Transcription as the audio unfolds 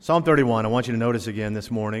Psalm 31, I want you to notice again this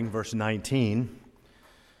morning, verse 19.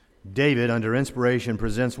 David, under inspiration,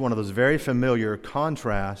 presents one of those very familiar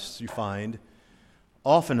contrasts you find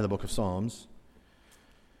often in the book of Psalms.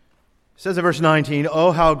 It says in verse 19,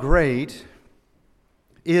 "Oh, how great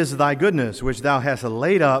is thy goodness, which thou hast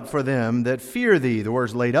laid up for them that fear thee." The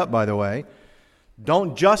word's laid up, by the way,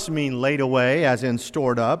 don't just mean laid away, as in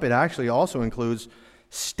stored up. It actually also includes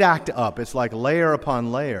stacked up. It's like layer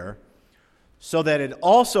upon layer. So that it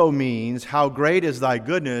also means how great is thy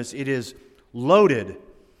goodness. It is loaded.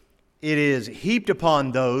 It is heaped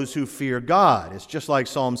upon those who fear God. It's just like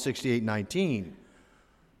Psalm 68:19,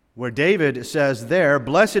 where David says there,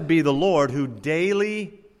 "Blessed be the Lord who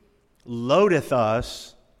daily loadeth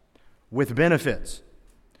us with benefits."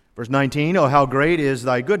 Verse 19, "Oh, how great is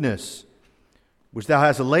thy goodness, which thou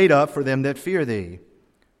hast laid up for them that fear thee,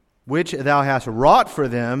 which thou hast wrought for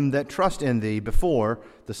them that trust in thee before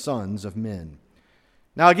the sons of men."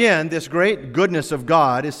 Now again, this great goodness of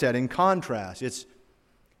God is set in contrast.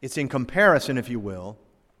 It's in comparison, if you will,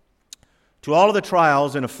 to all of the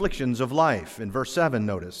trials and afflictions of life. In verse 7,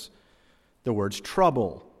 notice the words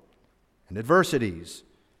trouble and adversities.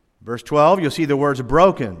 Verse 12, you'll see the words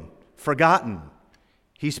broken, forgotten.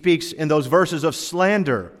 He speaks in those verses of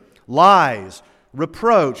slander, lies,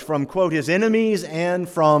 reproach from, quote, his enemies and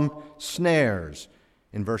from snares.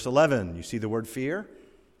 In verse 11, you see the word fear.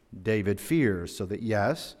 David fears, so that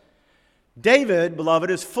yes, David,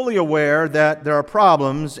 beloved, is fully aware that there are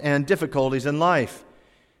problems and difficulties in life.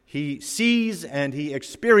 He sees and he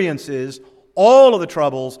experiences all of the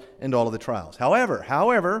troubles and all of the trials. However,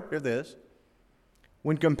 hear this,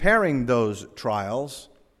 when comparing those trials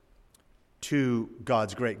to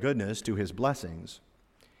God's great goodness, to his blessings,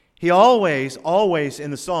 he always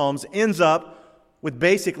in the Psalms ends up with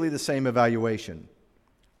basically the same evaluation,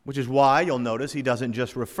 which is why you'll notice he doesn't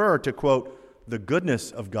just refer to, quote, the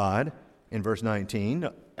goodness of God in verse 19.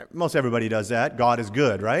 Most everybody does that. God is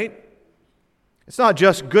good, right? It's not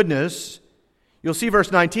just goodness. You'll see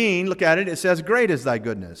verse 19, look at it, it says, "Great is thy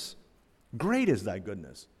goodness." Great is thy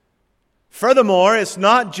goodness. Furthermore, it's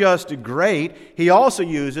not just great. He also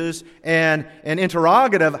uses an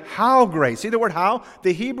interrogative, how great. See the word how?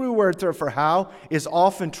 The Hebrew word for how is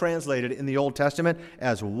often translated in the Old Testament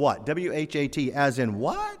as what? W-H-A-T, as in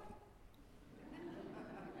what?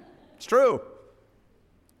 It's true.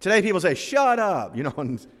 Today people say, "Shut up." You know,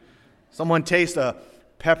 when someone tastes a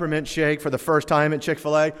peppermint shake for the first time at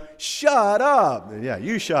Chick-fil-A, "Shut up." Yeah,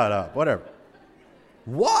 you shut up, whatever.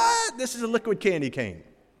 What? This is a liquid candy cane.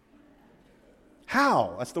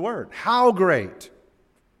 How? That's the word. How great.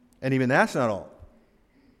 And even that's not all.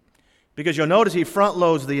 Because you'll notice he front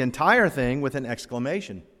loads the entire thing with an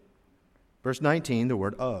exclamation. Verse 19, the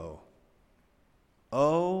word oh.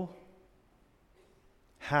 Oh,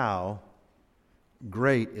 how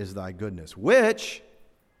great is thy goodness, which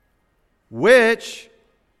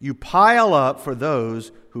you pile up for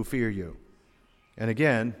those who fear you. And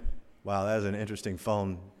again, wow, that is an interesting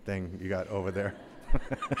phone thing you got over there.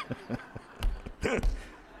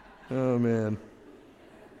 Oh, man.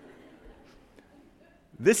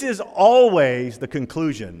 This is always the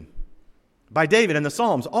conclusion by David in the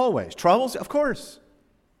Psalms, always. Troubles? Of course.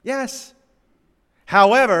 Yes.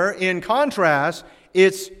 However, in contrast,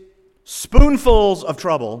 it's spoonfuls of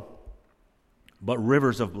trouble, but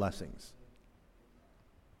rivers of blessings.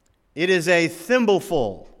 It is a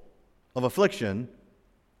thimbleful of affliction,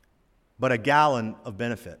 but a gallon of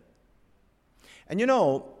benefit. And you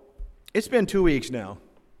know, it's been 2 weeks now.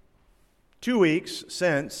 2 weeks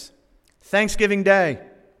since Thanksgiving Day.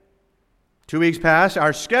 2 weeks past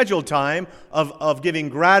our scheduled time of giving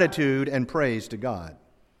gratitude and praise to God.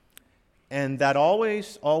 And that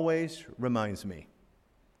always reminds me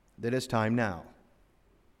that it's time now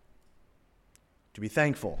to be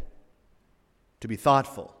thankful, to be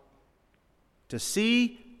thoughtful, to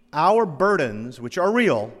see our burdens, which are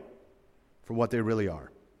real, for what they really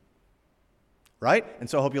are. Right? And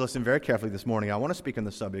so I hope you listen very carefully this morning. I want to speak on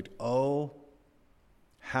the subject, oh,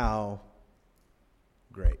 how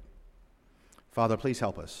great. Father, please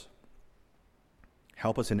help us.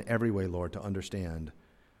 Help us in every way, Lord, to understand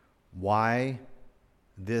why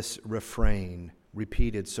this refrain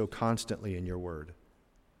repeated so constantly in your word.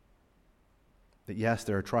 That yes,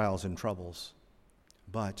 there are trials and troubles,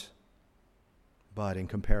 but in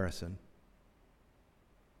comparison,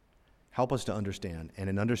 help us to understand, and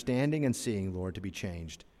in understanding and seeing, Lord, to be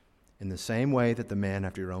changed in the same way that the man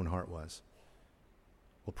after your own heart was.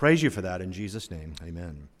 We'll praise you for that in Jesus' name.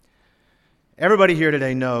 Amen. Everybody here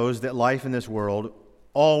today knows that life in this world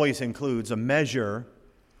always includes a measure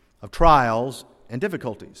of trials and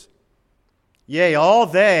difficulties. Yea, all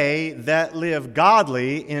they that live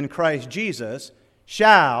godly in Christ Jesus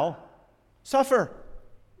shall suffer.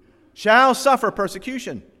 Shall suffer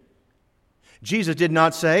persecution. Jesus did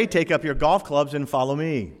not say, take up your golf clubs and follow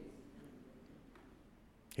me.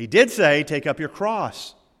 He did say, take up your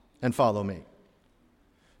cross and follow me.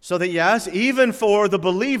 So that yes, even for the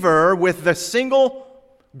believer with the single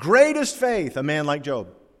greatest faith, a man like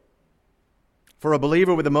Job, for a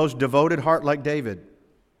believer with the most devoted heart like David,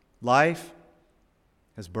 life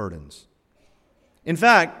has burdens. In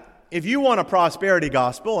fact, if you want a prosperity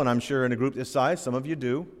gospel, and I'm sure in a group this size, some of you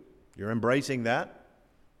do, you're embracing that,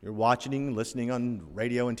 you're watching, listening on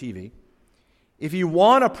radio and TV. If you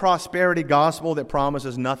want a prosperity gospel that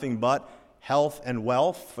promises nothing but health and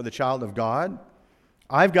wealth for the child of God,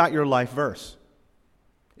 I've got your life verse.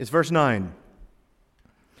 It's verse 9.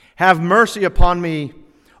 Have mercy upon me,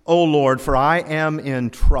 O Lord, for I am in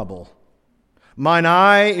trouble. Mine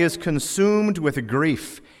eye is consumed with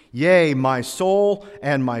grief. Yea, my soul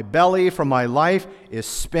and my belly from my life is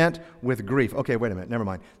spent with grief. Okay, wait a minute. Never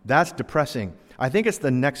mind. That's depressing. I think it's the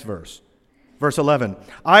next verse. Verse 11.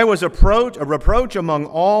 I was a reproach among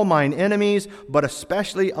all mine enemies, but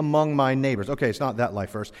especially among my neighbors. Okay, it's not that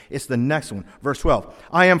life verse. It's the next one. Verse 12.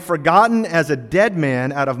 I am forgotten as a dead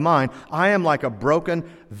man out of mine. I am like a broken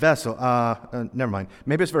vessel. Never mind.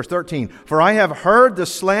 Maybe it's verse 13. For I have heard the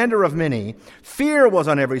slander of many. Fear was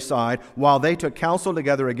on every side. While they took counsel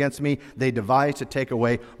together against me, they devised to take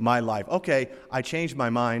away my life. Okay, I changed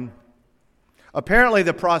my mind. Apparently,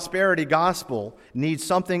 the prosperity gospel needs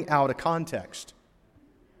something out of context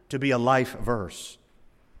to be a life verse.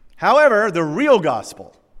 However, the real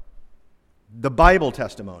gospel, the Bible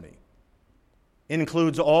testimony,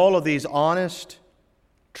 includes all of these honest,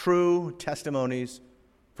 true testimonies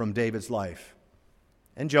from David's life,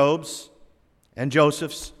 and Job's, and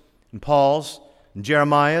Joseph's, and Paul's, and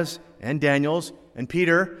Jeremiah's, and Daniel's, and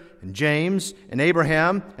Peter, and James, and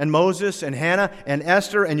Abraham, and Moses, and Hannah, and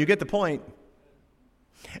Esther, and you get the point.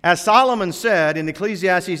 As Solomon said in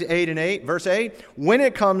Ecclesiastes 8 and 8, verse 8, when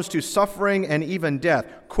it comes to suffering and even death,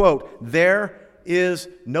 quote, there is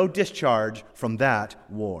no discharge from that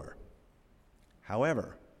war.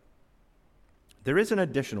 However, there is an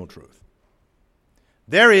additional truth.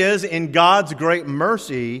 There is, in God's great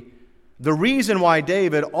mercy, the reason why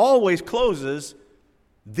David always closes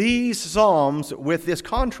these Psalms with this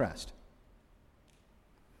contrast.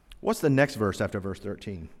 What's the next verse after verse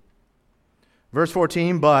 13? Verse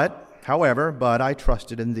 14, however, I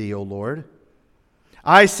trusted in thee, O Lord.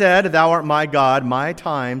 I said, thou art my God, my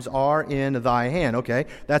times are in thy hand. Okay,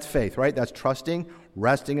 that's faith, right? That's trusting,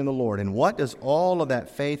 resting in the Lord. And what does all of that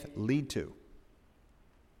faith lead to?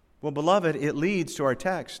 Well, beloved, it leads to our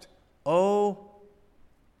text. Oh,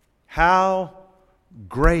 how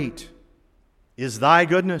great is thy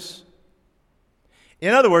goodness.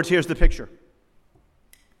 In other words, here's the picture.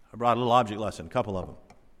 I brought a little object lesson, a couple of them.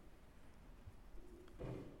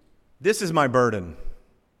 This is my burden.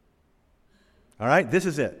 All right, this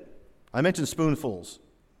is it. I mentioned spoonfuls.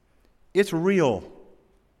 It's real.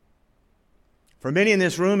 For many in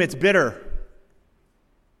this room, it's bitter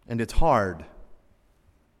and it's hard.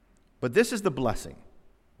 But this is the blessing.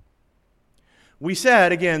 We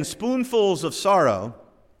said, again, spoonfuls of sorrow,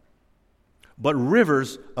 but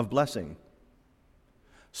rivers of blessing.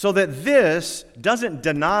 So that this doesn't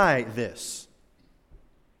deny this.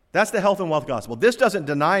 That's the health and wealth gospel. This doesn't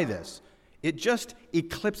deny this. It just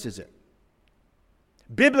eclipses it.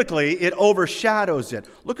 Biblically, it overshadows it.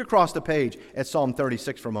 Look across the page at Psalm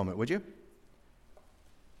 36 for a moment, would you?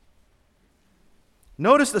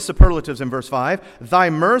 Notice the superlatives in verse 5. Thy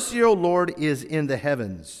mercy, O Lord, is in the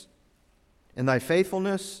heavens, and thy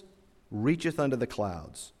faithfulness reacheth unto the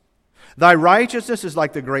clouds. Thy righteousness is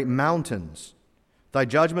like the great mountains. Thy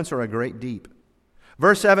judgments are a great deep.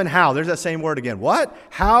 Verse 7, how? There's that same word again. What?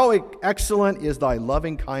 How excellent is thy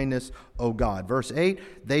loving kindness, O God. Verse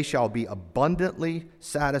 8, they shall be abundantly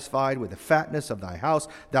satisfied with the fatness of thy house.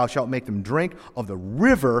 Thou shalt make them drink of the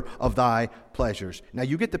river of thy pleasures. Now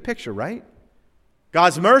you get the picture, right?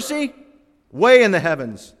 God's mercy, way in the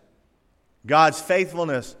heavens. God's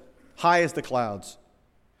faithfulness, high as the clouds.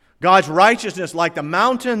 God's righteousness, like the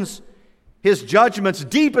mountains. His judgments,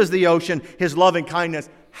 deep as the ocean. His loving kindness,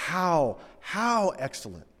 how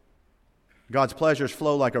excellent. God's pleasures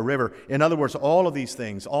flow like a river. In other words, all of these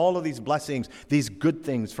things, all of these blessings, these good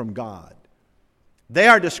things from God, they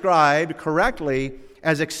are described correctly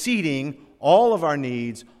as exceeding all of our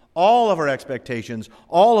needs, all of our expectations,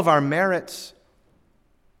 all of our merits.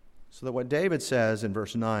 So that what David says in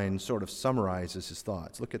verse 9 sort of summarizes his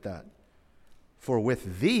thoughts. Look at that. For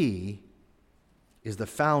with thee is the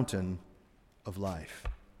fountain of life.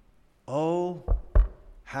 Oh,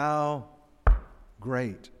 how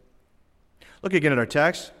great. Look again at our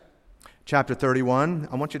text, chapter 31.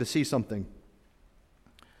 I want you to see something.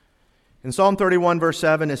 In Psalm 31, verse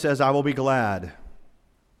 7, it says, I will be glad.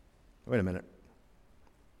 Wait a minute.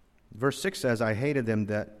 Verse 6 says, I hated them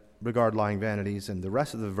that regard lying vanities, and the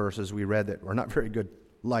rest of the verses we read that are not very good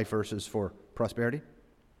life verses for prosperity.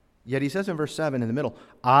 Yet he says in verse 7 in the middle,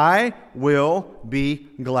 I will be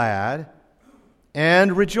glad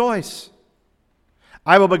and rejoice.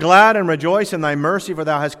 I will be glad and rejoice in thy mercy, for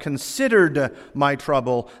thou hast considered my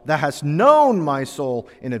trouble. Thou hast known my soul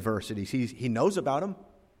in adversities. He knows about them.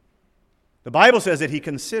 The Bible says that he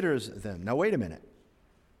considers them. Now wait a minute.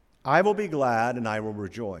 I will be glad and I will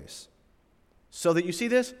rejoice. So that you see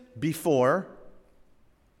this? Before,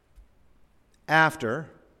 after,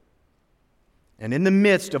 and in the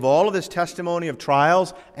midst of all of this testimony of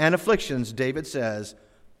trials and afflictions, David says,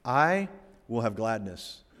 I will have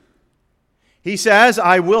gladness. He says,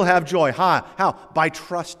 I will have joy. How? By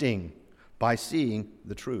trusting, by seeing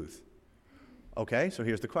the truth. Okay, so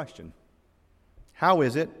here's the question. How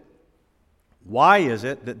is it? Why is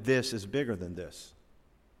it that this is bigger than this?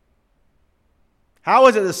 How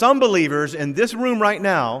is it that some believers in this room right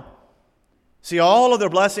now see all of their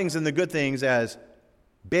blessings and the good things as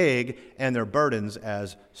big and their burdens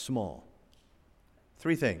as small?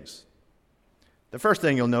 Three things. The first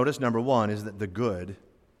thing you'll notice, number one, is that the good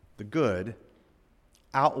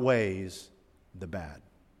outweighs the bad.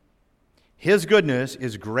 His goodness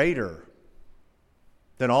is greater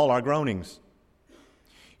than all our groanings.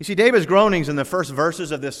 You see, David's groanings in the first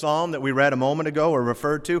verses of this psalm that we read a moment ago or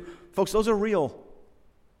referred to, folks, those are real.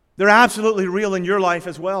 They're absolutely real in your life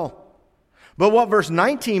as well. But what verse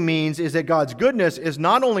 19 means is that God's goodness is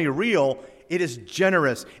not only real, it is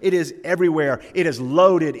generous. It is everywhere. It is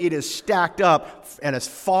loaded. It is stacked up. And as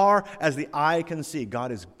far as the eye can see,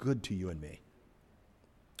 God is good to you and me.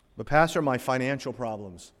 But Pastor, my financial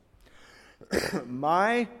problems.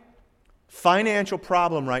 My financial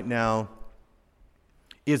problem right now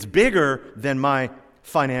is bigger than my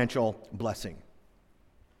financial blessing.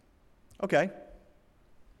 Okay.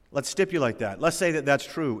 Let's stipulate that. Let's say that that's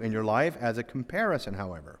true in your life as a comparison,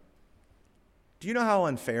 however. Do you know how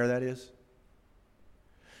unfair that is?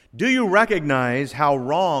 Do you recognize how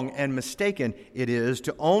wrong and mistaken it is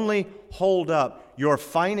to only hold up your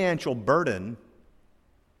financial burden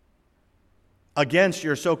against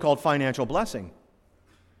your so-called financial blessing?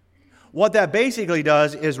 What that basically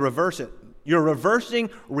does is reverse it. You're reversing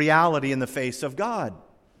reality in the face of God.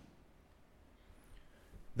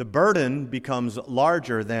 The burden becomes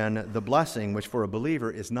larger than the blessing, which for a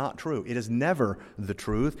believer is not true. It is never the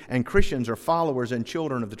truth, and Christians are followers and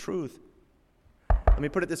children of the truth. Let me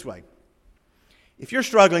put it this way. If you're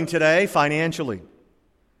struggling today financially,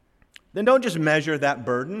 then don't just measure that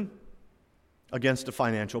burden against a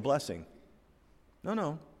financial blessing.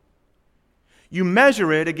 No. You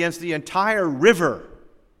measure it against the entire river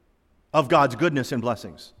of God's goodness and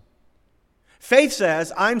blessings. Faith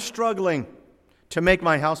says, I'm struggling to make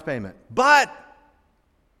my house payment, but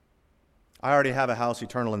I already have a house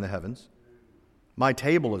eternal in the heavens. My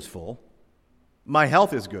table is full. My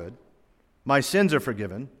health is good. My sins are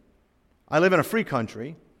forgiven. I live in a free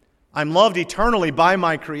country. I'm loved eternally by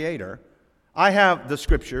my Creator. I have the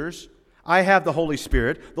Scriptures. I have the Holy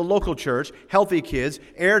Spirit, the local church, healthy kids,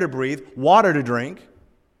 air to breathe, water to drink.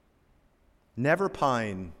 Never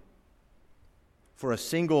pine for a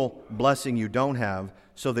single blessing you don't have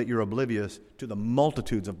so that you're oblivious to the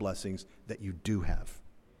multitudes of blessings that you do have.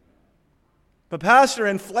 But Pastor,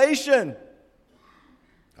 inflation.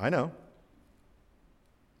 I know.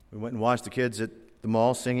 We went and watched the kids at the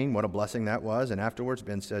mall singing. What a blessing that was. And afterwards,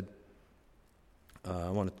 Ben said, I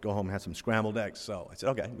want to go home and have some scrambled eggs. So I said,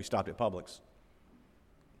 okay. We stopped at Publix.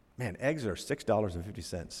 Man, eggs are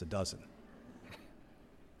 $6.50 a dozen.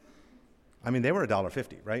 I mean, they were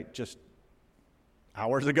 $1.50, right? Just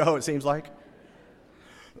hours ago, it seems like.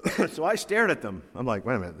 So I stared at them. I'm like,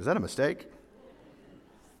 wait a minute, is that a mistake?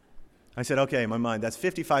 I said, okay, in my mind, that's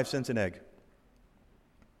 55 cents an egg.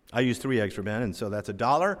 I use 3 eggs for Ben, and so that's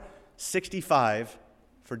 $1.65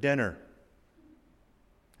 for dinner.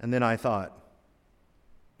 And then I thought,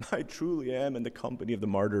 I truly am in the company of the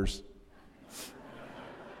martyrs.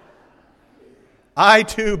 I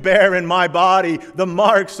too bear in my body the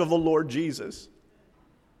marks of the Lord Jesus.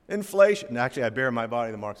 Inflation. Actually, I bear in my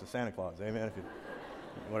body the marks of Santa Claus. Amen.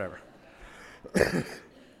 Whatever.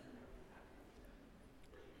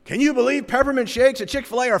 Can you believe peppermint shakes at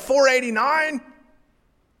Chick-fil-A are $4.89?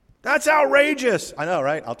 That's outrageous. I know,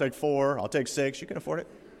 right? I'll take 4. I'll take 6. You can afford it.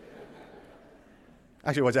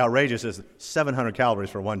 Actually, what's outrageous is 700 calories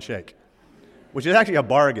for one shake. which is actually a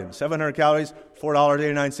bargain. 700 calories,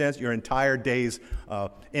 $4.89, your entire day's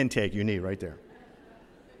intake you need right there.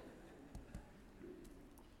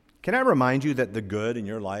 Can I remind you that the good in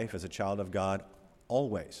your life as a child of God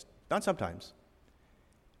always, not sometimes,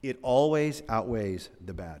 it always outweighs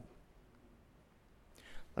the bad.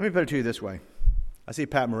 Let me put it to you this way. I see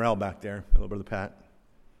Pat Morrell back there, little brother Pat.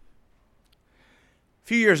 A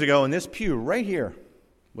few years ago in this pew right here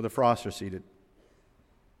where the Frosts are seated,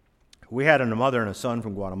 we had a mother and a son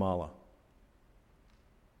from Guatemala.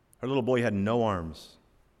 Her little boy had no arms.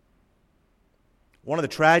 One of the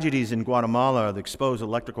tragedies in Guatemala are the exposed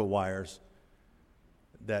electrical wires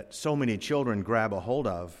that so many children grab a hold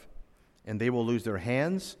of, and they will lose their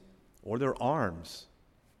hands or their arms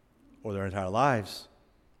or their entire lives.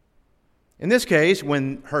 In this case,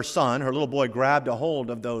 when her son, her little boy, grabbed a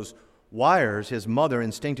hold of those wires, his mother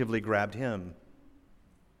instinctively grabbed him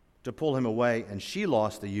to pull him away, and she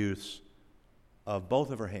lost the use of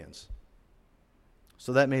both of her hands.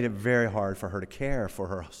 So that made it very hard for her to care for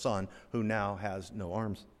her son, who now has no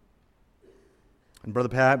arms. And Brother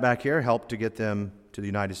Pat back here helped to get them to the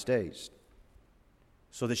United States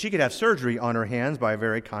so that she could have surgery on her hands by a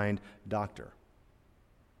very kind doctor.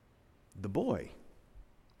 The boy,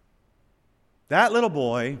 that little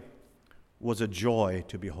boy, was a joy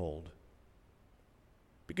to behold.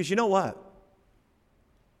 Because you know what?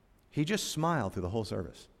 He just smiled through the whole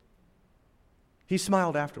service. He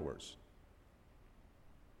smiled afterwards.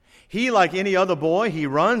 He, like any other boy, he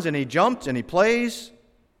runs and he jumps and he plays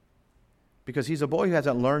because he's a boy who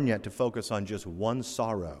hasn't learned yet to focus on just one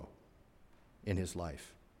sorrow in his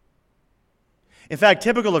life. In fact,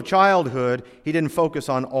 typical of childhood, he didn't focus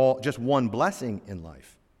on just one blessing in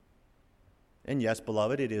life. And yes,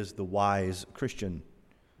 beloved, it is the wise Christian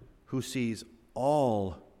who sees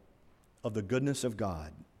all of the goodness of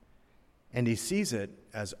God, and he sees it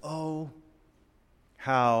as, oh,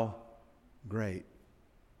 how great.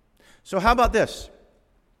 So how about this?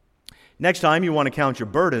 Next time you want to count your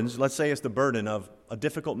burdens, let's say it's the burden of a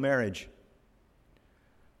difficult marriage.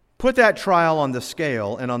 Put that trial on the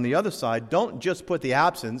scale, and on the other side, don't just put the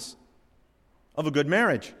absence of a good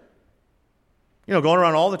marriage. You know, going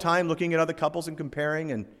around all the time looking at other couples and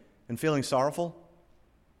comparing and feeling sorrowful.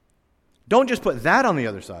 Don't just put that on the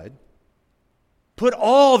other side. Put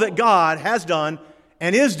all that God has done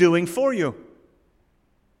and is doing for you.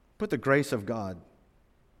 Put the grace of God,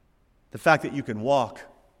 the fact that you can walk,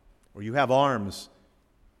 or you have arms,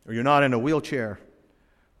 or you're not in a wheelchair.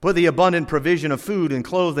 Put the abundant provision of food and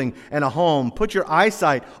clothing and a home. Put your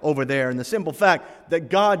eyesight over there, and the simple fact that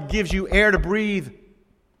God gives you air to breathe,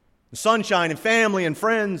 sunshine and family and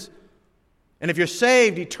friends, and if you're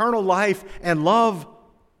saved, eternal life and love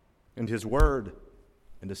and His Word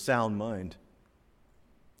and a sound mind.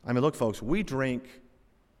 I mean, look, folks, we drink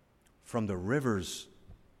from the rivers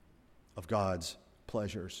of God's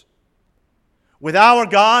pleasures. With our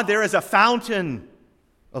God, there is a fountain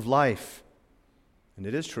of life. And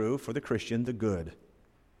it is true, for the Christian, the good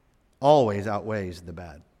always outweighs the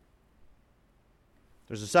bad.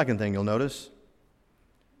 There's a second thing you'll notice.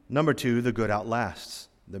 Number 2, the good outlasts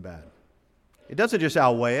the bad. It doesn't just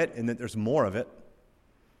outweigh it in that there's more of it.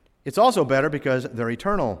 It's also better because they're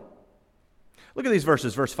eternal. Look at these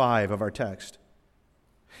verses, verse 5 of our text.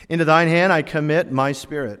 Into thine hand I commit my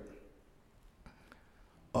spirit.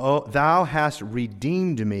 Oh, thou hast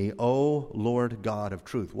redeemed me, O Lord God of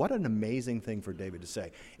truth. What an amazing thing for David to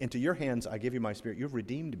say. Into your hands I give you my spirit. You've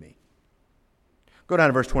redeemed me. Go down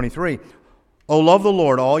to verse 23. O love the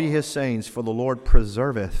Lord, all ye his saints, for the Lord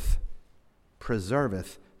preserveth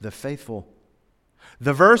the faithful.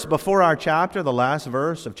 The verse before our chapter, the last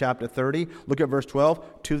verse of chapter 30, look at verse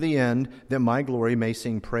 12. To the end that my glory may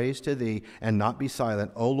sing praise to thee and not be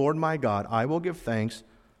silent. O Lord my God, I will give thanks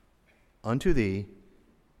unto thee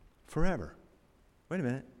forever. Wait a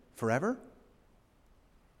minute. Forever?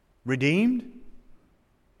 Redeemed?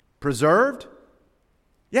 Preserved?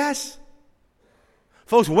 Yes.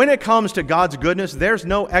 Folks, when it comes to God's goodness, there's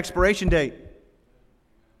no expiration date.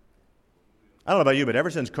 I don't know about you, but ever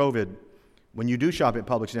since COVID, when you do shop at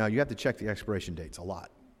Publix now, you have to check the expiration dates a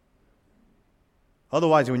lot.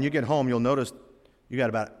 Otherwise, when you get home, you'll notice you got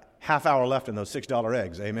about a half hour left in those $6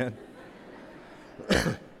 eggs. Amen?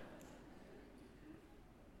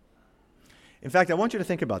 In fact, I want you to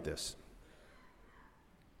think about this.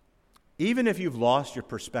 Even if you've lost your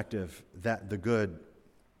perspective that the good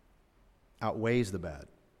outweighs the bad,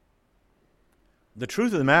 the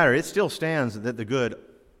truth of the matter, it still stands that the good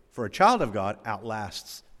for a child of God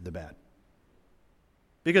outlasts the bad.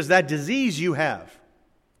 Because that disease you have,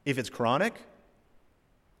 if it's chronic,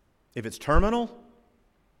 if it's terminal,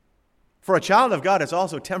 for a child of God, it's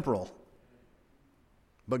also temporal.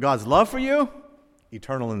 But God's love for you,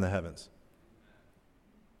 eternal in the heavens.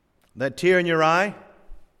 That tear in your eye,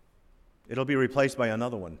 it'll be replaced by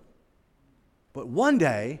another one. But one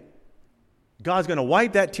day, God's going to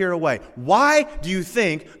wipe that tear away. Why do you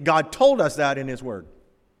think God told us that in His Word?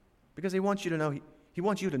 Because He wants you to know. He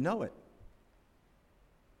wants you to know it.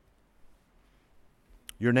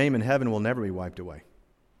 Your name in heaven will never be wiped away.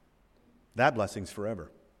 That blessing's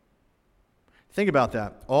forever. Think about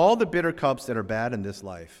that. All the bitter cups that are bad in this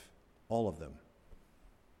life, all of them,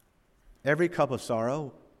 every cup of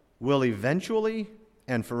sorrow will eventually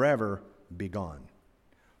and forever be gone.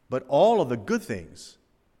 But all of the good things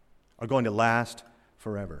are going to last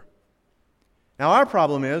forever. Now, our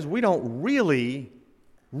problem is we don't really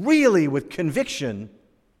with conviction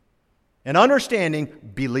and understanding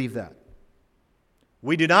believe that.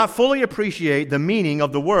 We do not fully appreciate the meaning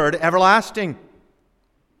of the word everlasting.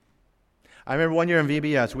 I remember one year in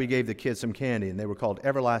VBS, we gave the kids some candy, and they were called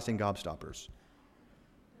Everlasting Gobstoppers.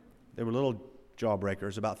 They were little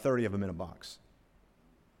jawbreakers, about 30 of them in a box.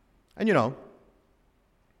 And you know,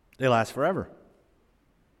 they last forever.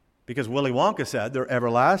 Because Willy Wonka said they're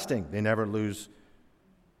everlasting. They never lose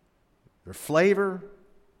their flavor,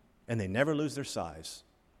 and they never lose their size.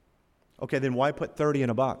 Okay, then why put 30 in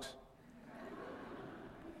a box?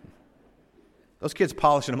 Those kids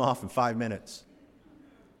polishing them off in 5 minutes.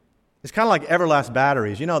 It's kind of like Everlast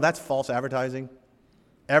batteries. You know, that's false advertising.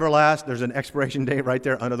 Everlast, there's an expiration date right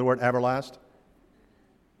there under the word Everlast.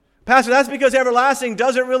 Pastor, that's because everlasting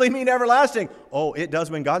doesn't really mean everlasting. Oh, it does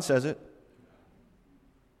when God says it.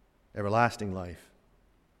 Everlasting life.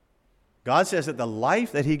 God says that the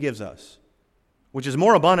life that He gives us, which is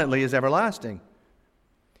more abundantly, is everlasting.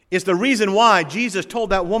 It's the reason why Jesus told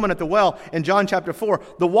that woman at the well in John chapter 4,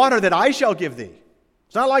 the water that I shall give thee.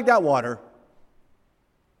 It's not like that water.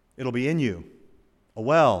 It'll be in you, a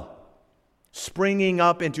well, springing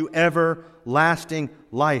up into everlasting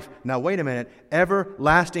life. Now, wait a minute.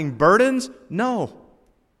 Everlasting burdens? No.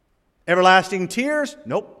 Everlasting tears?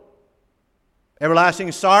 Nope.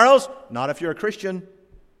 Everlasting sorrows? Not if you're a Christian.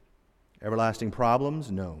 Everlasting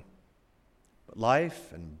problems? No. But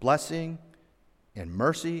life and blessing and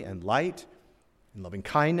mercy and light and loving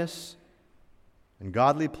kindness and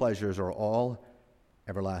godly pleasures are all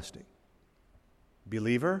everlasting.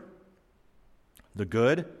 Believer, the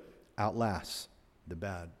good outlasts the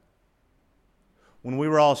bad. When we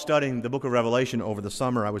were all studying the book of Revelation over the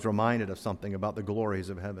summer, I was reminded of something about the glories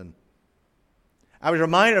of heaven. I was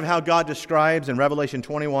reminded of how God describes in Revelation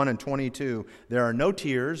 21 and 22, there are no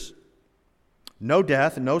tears, no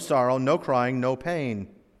death, no sorrow, no crying, no pain,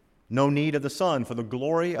 no need of the sun, for the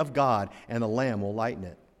glory of God and the Lamb will lighten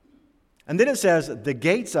it. And then it says, the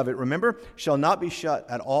gates of it, remember, shall not be shut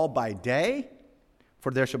at all by day,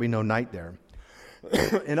 for there shall be no night there.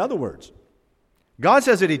 In other words, God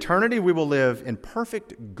says at eternity we will live in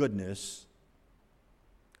perfect goodness,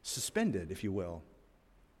 suspended, if you will.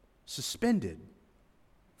 Suspended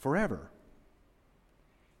forever.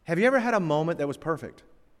 Have you ever had a moment that was perfect?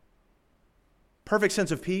 Perfect sense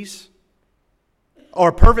of peace?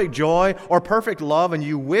 Or perfect joy? Or perfect love, and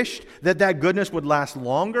you wished that that goodness would last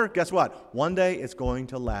longer? Guess what? One day it's going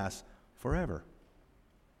to last forever.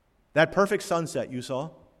 That perfect sunset you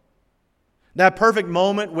saw, that perfect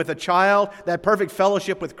moment with a child, that perfect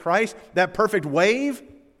fellowship with Christ, that perfect wave,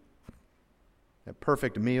 that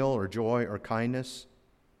perfect meal or joy or kindness,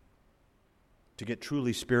 to get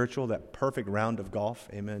truly spiritual, that perfect round of golf.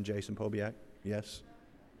 Amen, Jason Pobiak? Yes.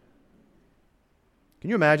 Can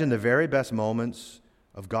you imagine the very best moments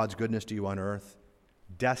of God's goodness to you on earth,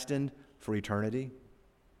 destined for eternity?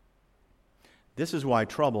 This is why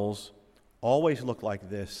troubles always look like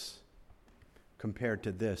this compared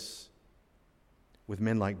to this with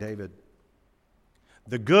men like David.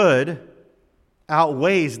 The good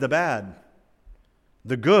outweighs the bad.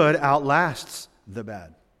 The good outlasts the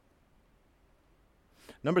bad.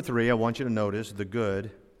 Number 3, I want you to notice the good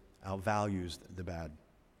outvalues the bad.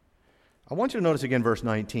 I want you to notice again verse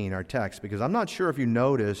 19, our text, because I'm not sure if you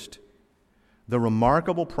noticed the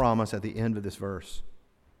remarkable promise at the end of this verse.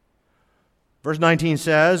 Verse 19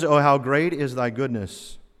 says, "Oh, how great is thy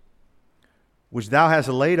goodness, which thou hast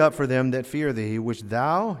laid up for them that fear thee, which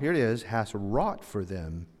thou," here it is, "hast wrought for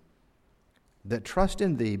them that trust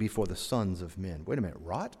in thee before the sons of men." Wait a minute,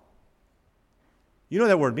 wrought? You know what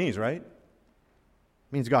that word means, right?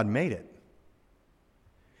 It means God made it.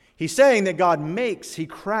 He's saying that God makes, He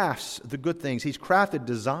crafts the good things. He's crafted,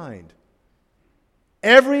 designed.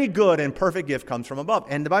 Every good and perfect gift comes from above.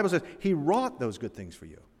 And the Bible says He wrought those good things for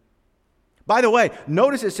you. By the way,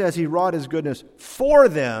 notice it says He wrought His goodness for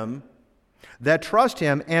them that trust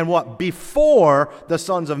him and what? Before the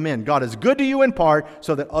sons of men. God is good to you in part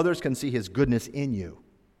so that others can see his goodness in you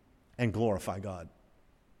and glorify God.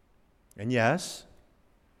 And yes,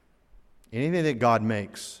 anything that God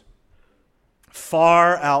makes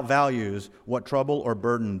far outvalues what trouble or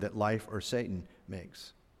burden that life or Satan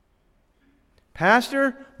makes.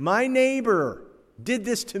 Pastor, my neighbor did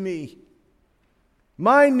this to me.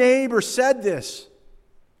 My neighbor said this.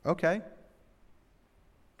 Okay.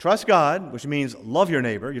 Trust God, which means love your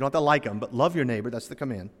neighbor. You don't have to like him, but love your neighbor. That's the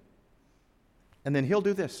command. And then he'll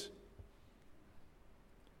do this.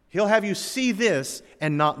 He'll have you see this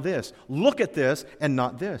and not this. Look at this and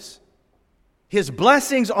not this. His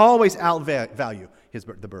blessings always outvalue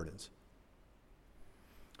the burdens.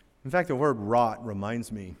 In fact, the word wrought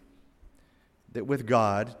reminds me that with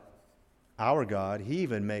God, our God, He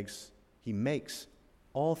makes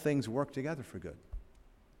all things work together for good.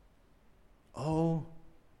 Oh,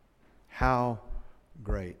 how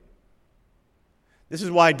great. This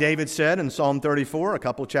is why David said in Psalm 34, a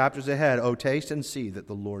couple chapters ahead, "Oh, taste and see that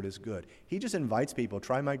the Lord is good." He just invites people,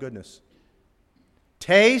 try my goodness.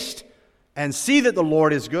 Taste and see that the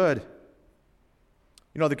Lord is good.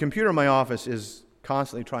 You know, the computer in my office is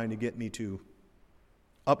constantly trying to get me to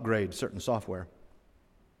upgrade certain software.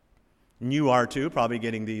 And you are too, probably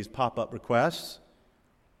getting these pop-up requests.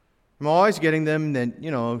 I'm always getting them, then,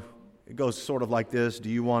 it goes sort of like this: do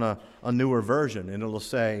you want a newer version? And it'll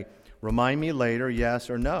say, remind me later, yes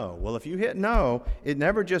or no. Well, if you hit no, it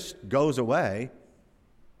never just goes away.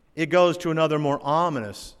 It goes to another more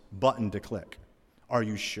ominous button to click. Are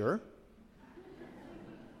you sure?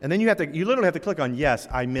 And then you literally have to click on yes,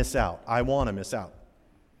 I miss out. I want to miss out.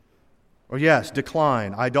 Or yes,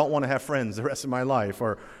 decline. I don't want to have friends the rest of my life.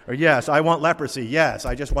 Or yes, I want leprosy. Yes,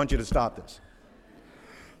 I just want you to stop this.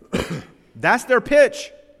 That's their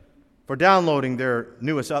pitch for downloading their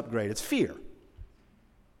newest upgrade. It's fear.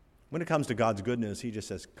 When it comes to God's goodness, He just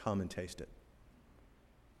says, come and taste it.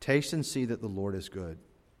 Taste and see that the Lord is good.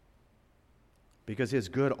 Because His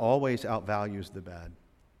good always outvalues the bad.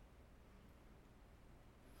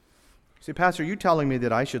 See, Pastor, you telling me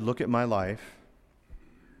that I should look at my life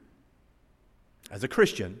as a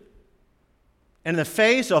Christian, and in the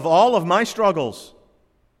face of all of my struggles,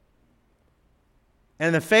 and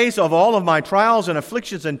in the face of all of my trials and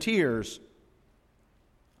afflictions and tears,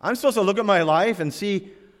 I'm supposed to look at my life and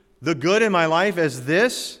see the good in my life as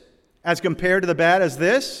this, as compared to the bad as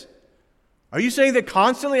this? Are you saying that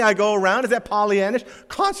constantly I go around, is that Pollyannish?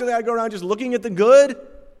 Constantly I go around just looking at the good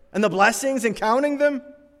and the blessings and counting them?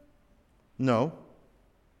 No,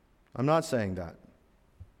 I'm not saying that.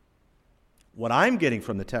 What I'm getting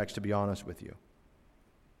from the text, to be honest with you,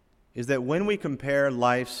 is that when we compare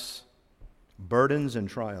life's burdens and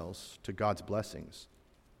trials to God's blessings,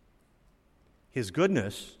 His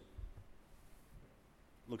goodness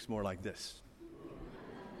looks more like this.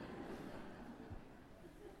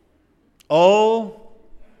 Oh,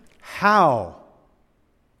 how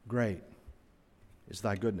great is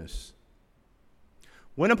thy goodness.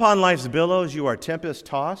 When upon life's billows you are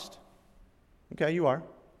tempest-tossed, okay, you are.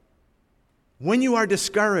 When you are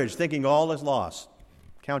discouraged, thinking all is lost,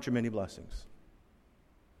 count your many blessings.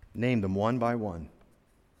 Name them one by one.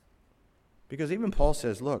 Because even Paul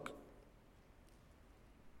says, look,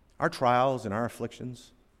 our trials and our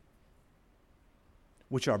afflictions,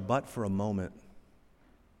 which are but for a moment,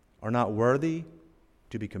 are not worthy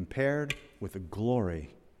to be compared with the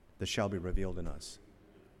glory that shall be revealed in us.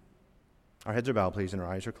 Our heads are bowed, please, and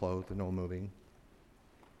our eyes are closed and no moving.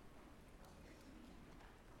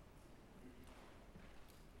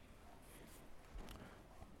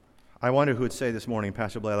 I wonder who would say this morning,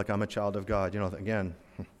 Pastor Blalock, I'm a child of God. Again,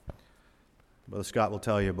 Brother Scott will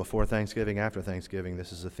tell you, before Thanksgiving, after Thanksgiving,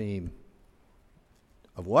 this is a theme.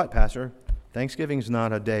 Of what, Pastor? Thanksgiving is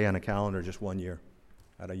not a day on a calendar, just 1 year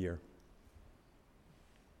out of a year.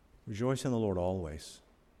 Rejoice in the Lord always.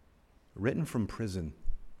 Written from prison.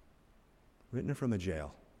 Written from a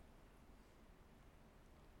jail.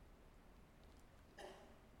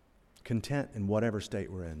 Content in whatever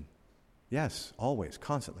state we're in. Yes, always,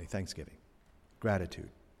 constantly, thanksgiving, gratitude,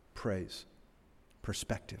 praise,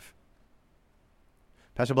 perspective.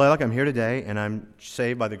 Pastor Blalock, I'm here today, and I'm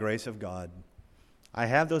saved by the grace of God. I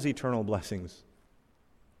have those eternal blessings,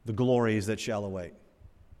 the glories that shall await.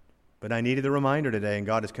 But I needed a reminder today, and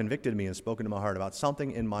God has convicted me and spoken to my heart about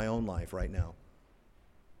something in my own life right now.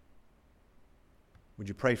 Would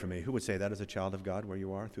you pray for me? Who would say that as a child of God where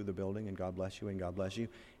you are through the building, and God bless you, and God bless you?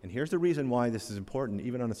 And here's the reason why this is important,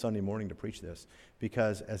 even on a Sunday morning, to preach this.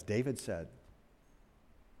 Because as David said,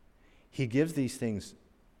 He gives these things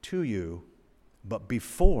to you, but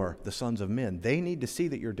before the sons of men. They need to see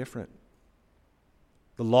that you're different.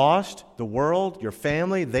 The lost, the world, your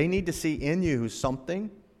family, they need to see in you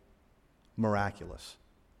something miraculous,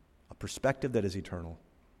 a perspective that is eternal.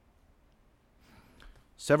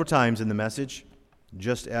 Several times in the message,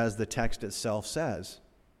 just as the text itself says,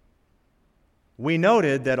 we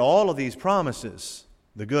noted that all of these promises,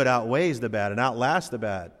 the good outweighs the bad and outlasts the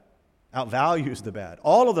bad, outvalues the bad,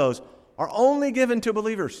 all of those are only given to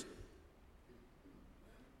believers.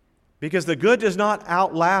 Because the good does not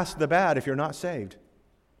outlast the bad if you're not saved.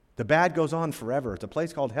 The bad goes on forever. It's a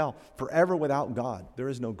place called hell, forever without God. There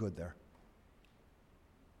is no good there.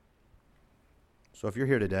 So if you're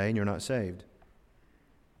here today and you're not saved,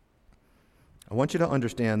 I want you to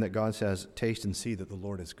understand that God says, taste and see that the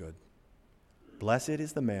Lord is good. Blessed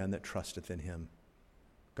is the man that trusteth in him.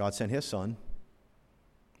 God sent his Son.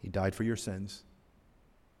 He died for your sins.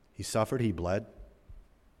 He suffered, he bled.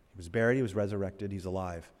 He was buried, he was resurrected, he's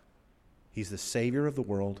alive. He's the Savior of the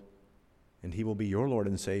world, and he will be your Lord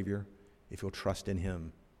and Savior if you'll trust in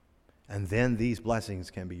him. And then these blessings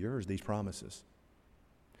can be yours, these promises.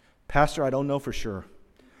 Pastor, I don't know for sure.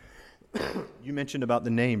 You mentioned about the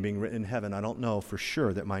name being written in heaven. I don't know for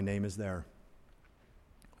sure that my name is there.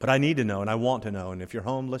 But I need to know, and I want to know. And if you're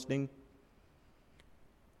home listening,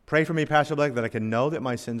 pray for me, Pastor Blake, that I can know that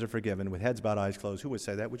my sins are forgiven with heads bowed, eyes closed. Who would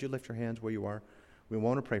say that? Would you lift your hands where you are? We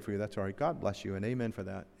want to pray for you. That's all right. God bless you, and amen for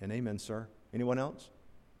that. And amen, sir. Anyone else?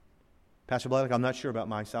 Pastor Blake, I'm not sure about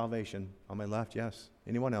my salvation. On my left, yes.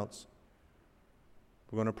 Anyone else?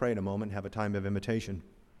 We're going to pray in a moment and have a time of invitation.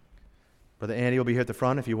 Brother Andy will be here at the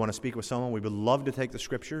front. If you want to speak with someone, we would love to take the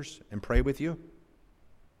scriptures and pray with you.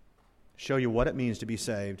 Show you what it means to be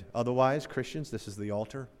saved. Otherwise, Christians, this is the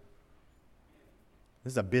altar.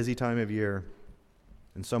 This is a busy time of year.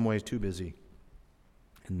 In some ways, too busy.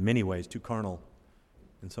 In many ways, too carnal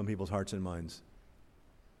in some people's hearts and minds.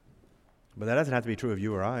 But that doesn't have to be true of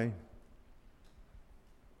you or I.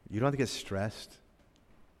 You don't have to get stressed.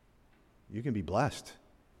 You can be blessed,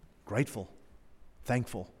 grateful,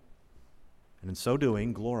 thankful, and in so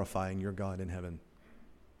doing, glorifying your God in heaven.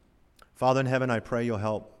 Father in heaven, I pray you'll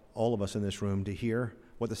help all of us in this room to hear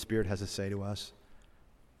what the Spirit has to say to us.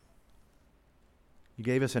 You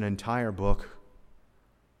gave us an entire book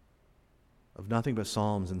of nothing but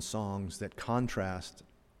psalms and songs that contrast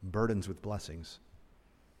burdens with blessings.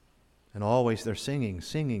 And always they're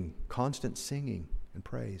singing, constant singing and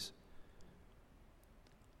praise.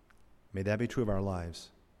 May that be true of our lives.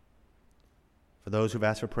 For those who've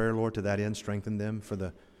asked for prayer, Lord, to that end, strengthen them. For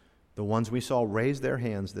the ones we saw raise their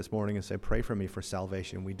hands this morning and say, pray for me for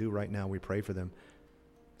salvation. We do right now. We pray for them.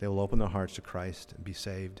 They will open their hearts to Christ and be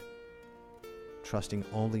saved, trusting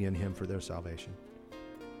only in him for their salvation.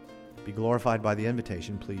 Be glorified by the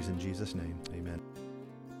invitation, please, in Jesus' name. Amen.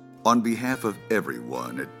 On behalf of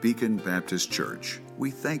everyone at Beacon Baptist Church,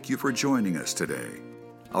 we thank you for joining us today.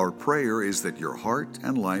 Our prayer is that your heart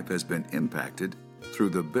and life has been impacted through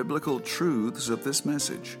the biblical truths of this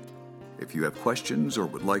message. If you have questions or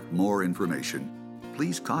would like more information,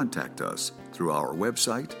 please contact us through our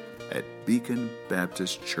website at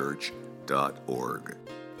beaconbaptistchurch.org.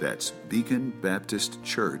 That's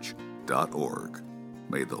beaconbaptistchurch.org.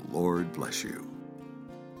 May the Lord bless you.